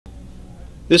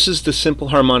This is the Simple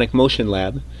Harmonic Motion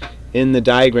Lab. In the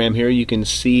diagram here you can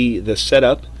see the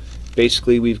setup.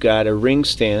 Basically we've got a ring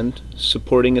stand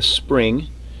supporting a spring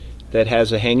that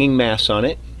has a hanging mass on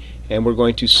it, and we're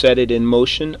going to set it in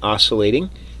motion, oscillating,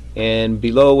 and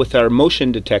below with our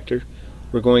motion detector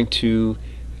we're going to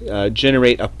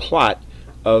generate a plot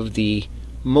of the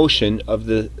motion of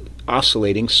the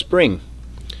oscillating spring.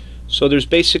 So there's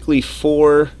basically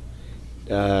four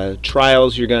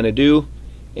trials you're going to do,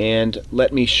 and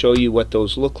let me show you what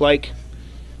those look like.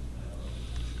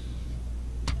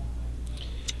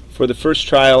 For the first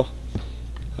trial,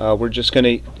 we're just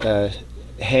going to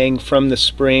hang from the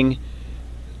spring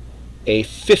a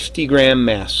 50-gram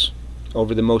mass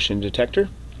over the motion detector.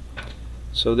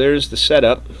 So there's the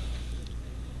setup,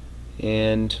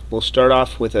 and we'll start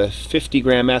off with a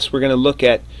 50-gram mass. We're going to look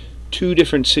at two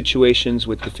different situations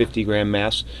with the 50-gram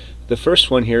mass. The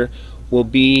first one here will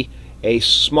be a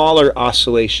smaller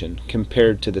oscillation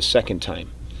compared to the second time.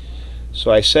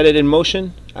 So I set it in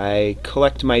motion, I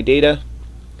collect my data,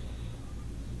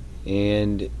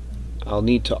 and I'll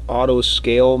need to auto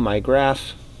scale my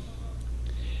graph,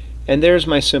 and there's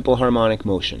my simple harmonic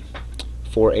motion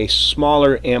for a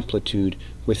smaller amplitude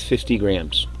with 50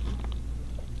 grams.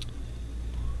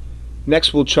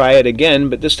 Next we'll try it again,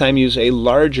 but this time use a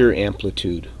larger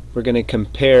amplitude. We're going to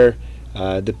compare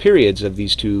the periods of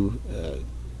these two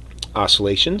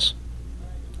oscillations.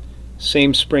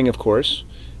 Same spring, of course,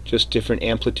 just different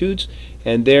amplitudes,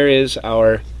 and there is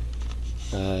our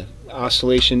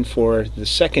oscillation for the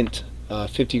second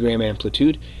 50-gram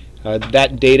amplitude.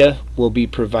 That data will be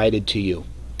provided to you.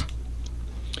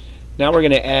 Now we're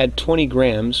going to add 20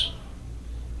 grams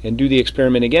and do the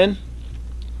experiment again.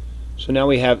 So now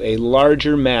we have a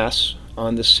larger mass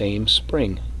on the same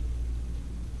spring.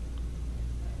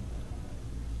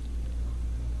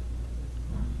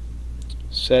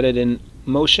 Set it in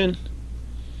motion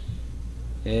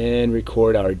and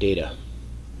record our data.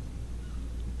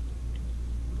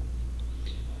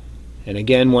 And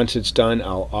again, once it's done,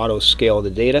 I'll auto scale the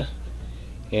data,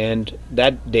 and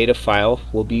that data file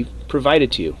will be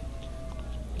provided to you.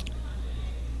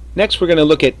 Next we're going to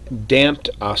look at damped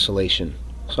oscillation.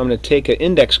 So I'm going to take an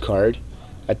index card,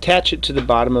 attach it to the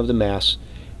bottom of the mass,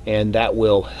 and that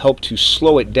will help to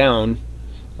slow it down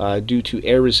due to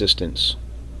air resistance.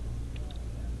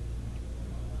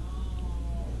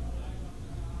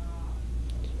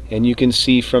 And you can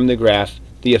see from the graph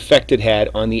the effect it had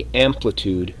on the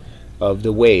amplitude of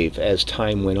the wave as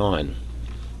time went on.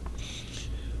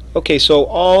 Okay, so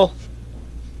all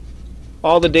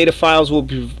the data files will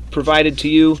be provided to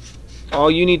you.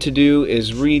 All you need to do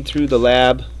is read through the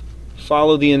lab,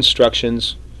 follow the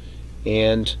instructions,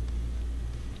 and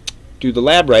do the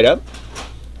lab write-up,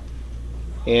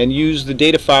 and use the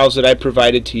data files that I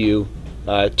provided to you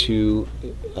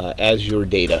as your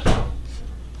data.